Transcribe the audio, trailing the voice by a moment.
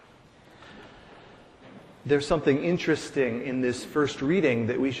There's something interesting in this first reading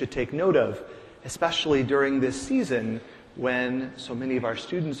that we should take note of, especially during this season when so many of our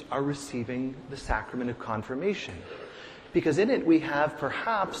students are receiving the sacrament of confirmation. Because in it we have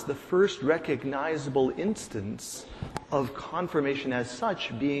perhaps the first recognizable instance of confirmation as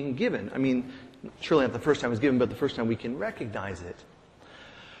such being given. I mean, surely not the first time it was given, but the first time we can recognize it.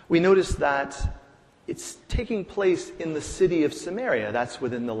 We notice that it's taking place in the city of Samaria. That's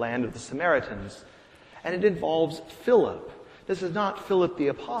within the land of the Samaritans. And it involves Philip. This is not Philip the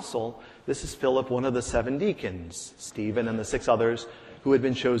apostle. This is Philip, one of the 7 deacons, Stephen and the 6 others who had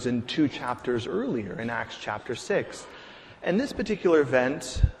been chosen 2 chapters earlier in Acts chapter 6. And this particular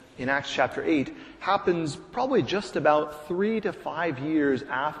event in Acts chapter 8 happens probably just about 3 to 5 years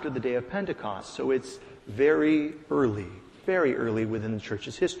after the day of Pentecost. So it's very early within the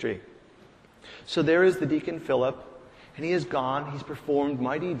church's history. So there is the deacon Philip, and he has gone, he's performed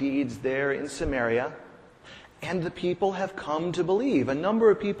mighty deeds there in Samaria, and the people have come to believe. A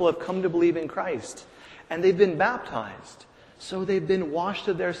number of people have come to believe in Christ, and they've been baptized. So they've been washed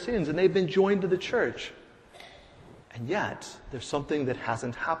of their sins, and they've been joined to the church. And yet, there's something that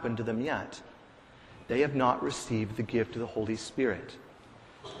hasn't happened to them yet. They have not received the gift of the Holy Spirit.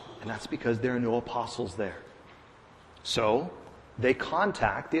 And that's because there are no apostles there. So, they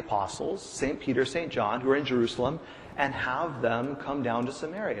contact the apostles, St. Peter, St. John, who are in Jerusalem, and have them come down to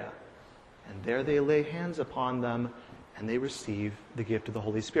Samaria. And there they lay hands upon them, and they receive the gift of the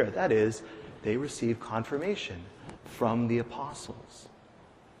Holy Spirit. That is, they receive confirmation from the apostles.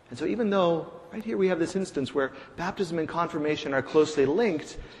 And so even though, right here we have this instance where baptism and confirmation are closely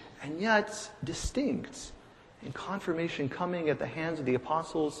linked, and yet distinct, and confirmation coming at the hands of the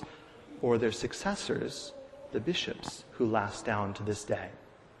apostles or their successors, the bishops, who last down to this day.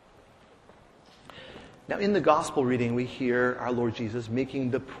 Now, in the gospel reading, we hear our Lord Jesus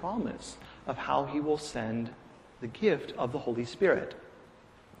making the promise of how he will send the gift of the Holy Spirit.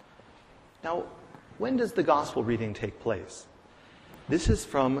 Now, when does the gospel reading take place? This is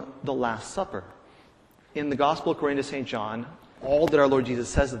from the Last Supper. In the Gospel according to St. John, all that our Lord Jesus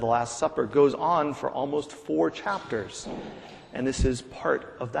says at the Last Supper goes on for almost 4 chapters. And this is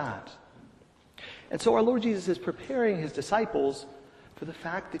part of that. And so our Lord Jesus is preparing his disciples for the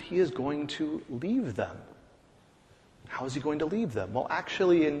fact that he is going to leave them. How is he going to leave them? Well,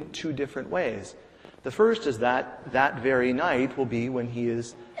 actually in 2 different ways. The first is that very night will be when he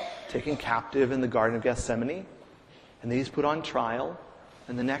is taken captive in the Garden of Gethsemane, and then he's put on trial,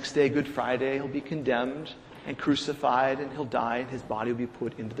 and the next day, Good Friday, he'll be condemned and crucified, and he'll die, and his body will be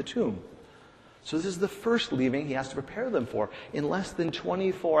put into the tomb. So this is the first leaving he has to prepare them for. In less than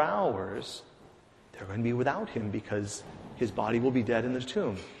 24 hours, they're going to be without him because his body will be dead in the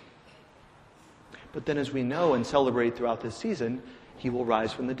tomb. But then, as we know and celebrate throughout this season, he will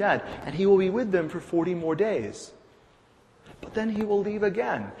rise from the dead, and he will be with them for 40 more days. But then he will leave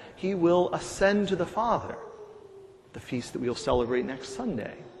again. He will ascend to the Father, the feast that we will celebrate next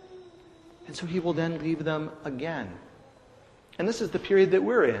Sunday. And so he will then leave them again. And this is the period that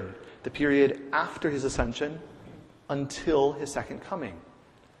we're in, the period after his ascension until his second coming.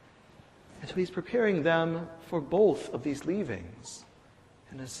 And so he's preparing them for both of these leavings,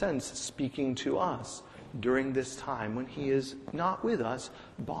 in a sense speaking to us during this time when he is not with us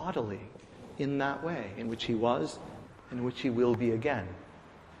bodily in that way, in which he was and in which he will be again.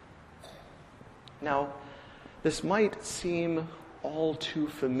 Now, this might seem all too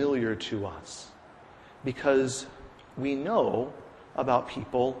familiar to us because we know about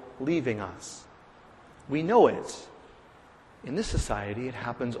people leaving us. We know it. In this society, it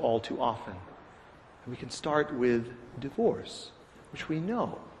happens all too often. And we can start with divorce, which we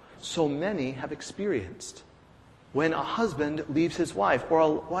know so many have experienced. When a husband leaves his wife, or a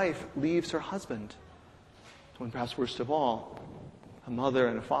wife leaves her husband. When perhaps worst of all, a mother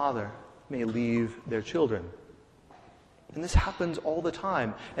and a father may leave their children. And this happens all the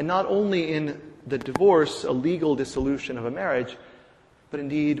time. And not only in the divorce, a legal dissolution of a marriage, but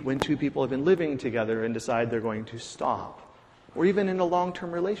indeed when 2 people have been living together and decide they're going to stop. Or even in a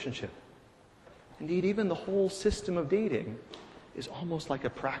long-term relationship. Indeed, even the whole system of dating is almost like a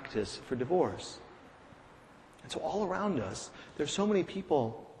practice for divorce. And so all around us, there's so many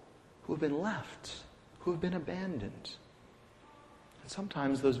people who have been left, who have been abandoned. And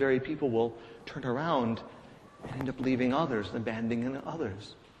sometimes those very people will turn around and end up leaving others and abandoning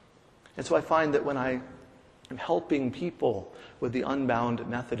others. And so I find that when I am helping people with the unbound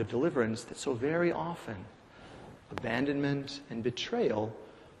method of deliverance, that so very often abandonment and betrayal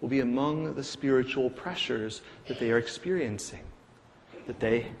will be among the spiritual pressures that they are experiencing, that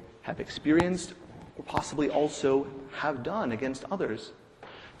they have experienced or possibly also have done against others.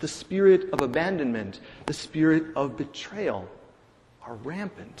 the spirit of abandonment, the spirit of betrayal are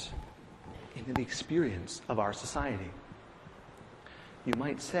rampant in the experience of our society. You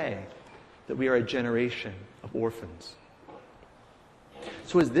might say that we are a generation of orphans.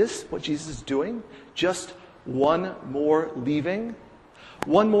 So is this what Jesus is doing? Just one more leaving?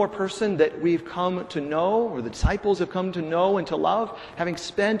 One more person that we've come to know, or the disciples have come to know and to love, having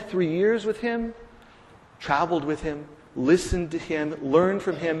spent 3 years with him, traveled with him, listened to him, learned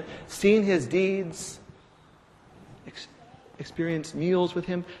from him, seen his deeds, experienced meals with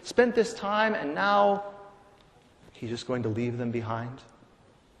him, spent this time, and now he's just going to leave them behind?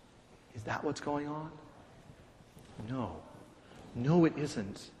 Is that what's going on? No. No, it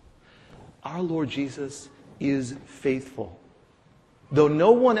isn't. Our Lord Jesus is faithful. Though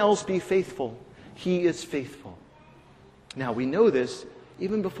no one else be faithful, he is faithful. Now, we know this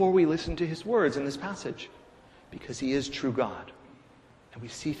even before we listen to his words in this passage, because he is true God. And we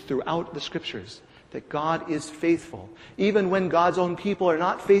see throughout the Scriptures that God is faithful. Even when God's own people are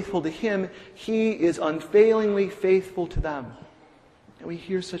not faithful to him, he is unfailingly faithful to them. And we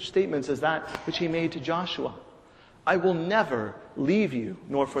hear such statements as that which he made to Joshua. I will never leave you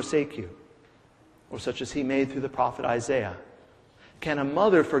nor forsake you. Or such as he made through the prophet Isaiah. Can a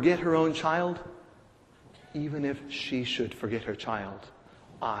mother forget her own child? Even if she should forget her child,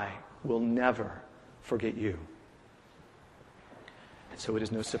 I will never forget you. And so it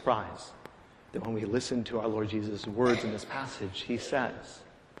is no surprise that when we listen to our Lord Jesus' words in this passage, he says,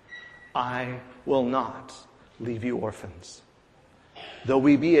 I will not leave you orphans. Though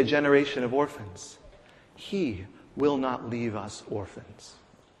we be a generation of orphans, he will not leave us orphans.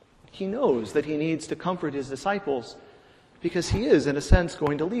 He knows that he needs to comfort his disciples because he is, in a sense,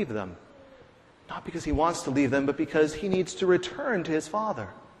 going to leave them. Not because he wants to leave them, but because he needs to return to his Father.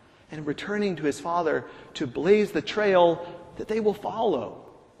 And returning to his Father to blaze the trail that they will follow.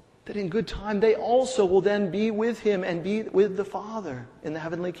 That in good time they also will then be with him and be with the Father in the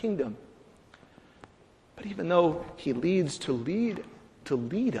heavenly kingdom. But even though he leads to lead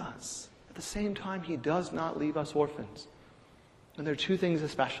us, at the same time he does not leave us orphans. And there are two things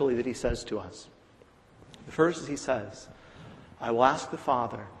especially that he says to us. The first is he says, I will ask the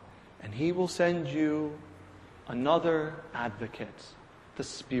Father, and he will send you another advocate, the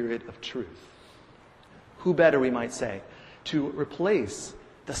Spirit of truth. Who better, we might say, to replace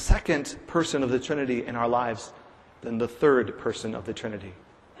the second person of the Trinity in our lives than the third person of the Trinity?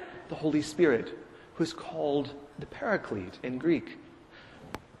 The Holy Spirit, who is called the Paraclete in Greek.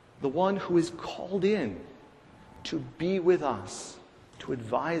 The one who is called in to be with us, to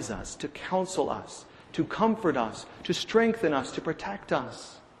advise us, to counsel us, to comfort us, to strengthen us, to protect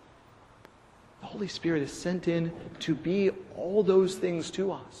us. The Holy Spirit is sent in to be all those things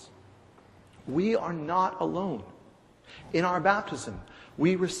to us. We are not alone. In our baptism,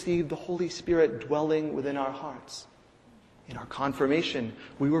 we receive the Holy Spirit dwelling within our hearts. In our confirmation,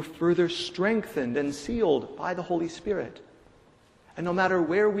 we were further strengthened and sealed by the Holy Spirit. And no matter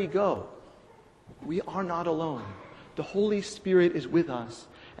where we go, we are not alone. The Holy Spirit is with us,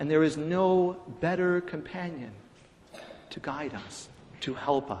 and there is no better companion to guide us, to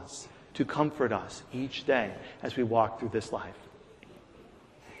help us, to comfort us each day as we walk through this life.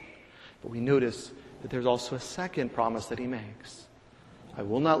 But we notice that there's also a second promise that he makes. I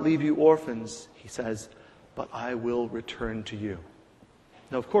will not leave you orphans, he says, but I will return to you.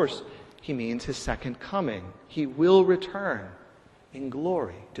 Now, of course, he means his second coming. He will return in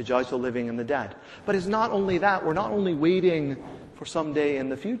glory to judge the living and the dead. But it's not only that. We're not only waiting for some day in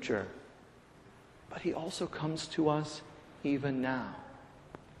the future, but he also comes to us even now.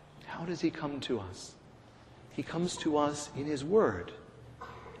 How does he come to us? He comes to us in his word.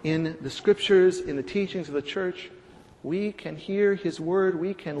 In the Scriptures, in the teachings of the church, we can hear his word.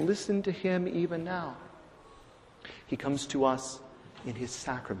 We can listen to him even now. He comes to us in his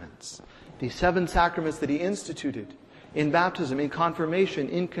sacraments. The 7 sacraments that he instituted in baptism, in confirmation,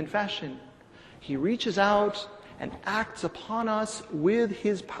 in confession. He reaches out and acts upon us with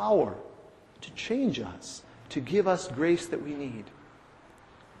his power to change us, to give us grace that we need.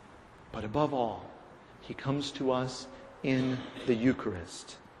 But above all, he comes to us in the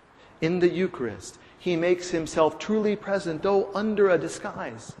Eucharist. In the Eucharist, he makes himself truly present, though under a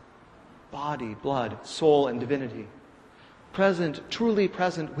disguise. Body, blood, soul, and divinity. Present, truly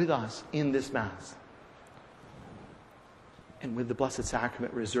present with us in this Mass. And with the Blessed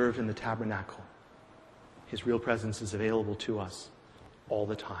Sacrament reserved in the tabernacle, his real presence is available to us all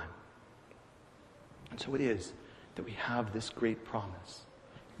the time. And so it is that we have this great promise,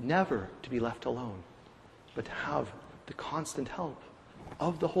 never to be left alone, but to have the constant help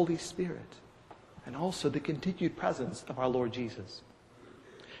of the Holy Spirit and also the continued presence of our Lord Jesus.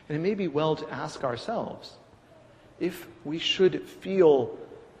 And it may be well to ask ourselves if we should feel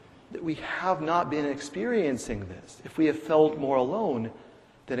that we have not been experiencing this, if we have felt more alone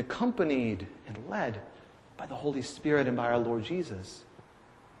than accompanied and led by the Holy Spirit and by our Lord Jesus,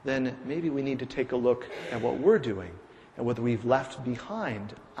 then maybe we need to take a look at what we're doing and whether we've left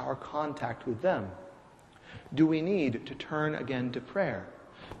behind our contact with them. Do we need to turn again to prayer?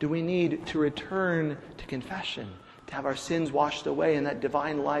 Do we need to return to confession, to have our sins washed away and that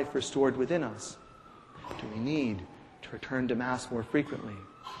divine life restored within us? Do we need to return to Mass more frequently?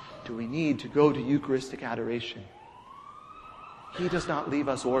 Do we need to go to Eucharistic adoration? He does not leave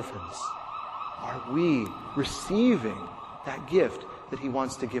us orphans. Are we receiving that gift that He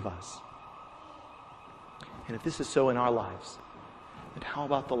wants to give us? And if this is so in our lives, then how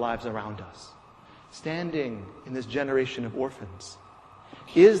about the lives around us? Standing in this generation of orphans,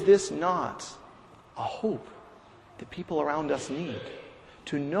 is this not a hope that people around us need?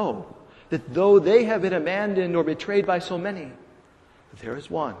 To know that though they have been abandoned or betrayed by so many, there is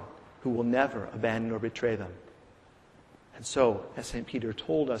one who will never abandon or betray them. And so, as St. Peter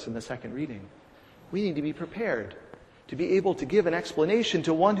told us in the second reading, we need to be prepared to be able to give an explanation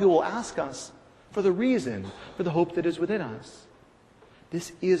to one who will ask us for the reason for the hope that is within us.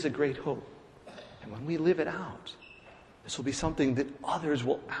 This is a great hope. And when we live it out, this will be something that others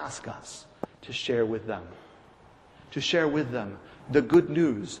will ask us to share with them. To share with them the good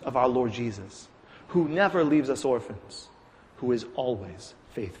news of our Lord Jesus, who never leaves us orphans, who is always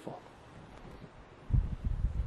faithful.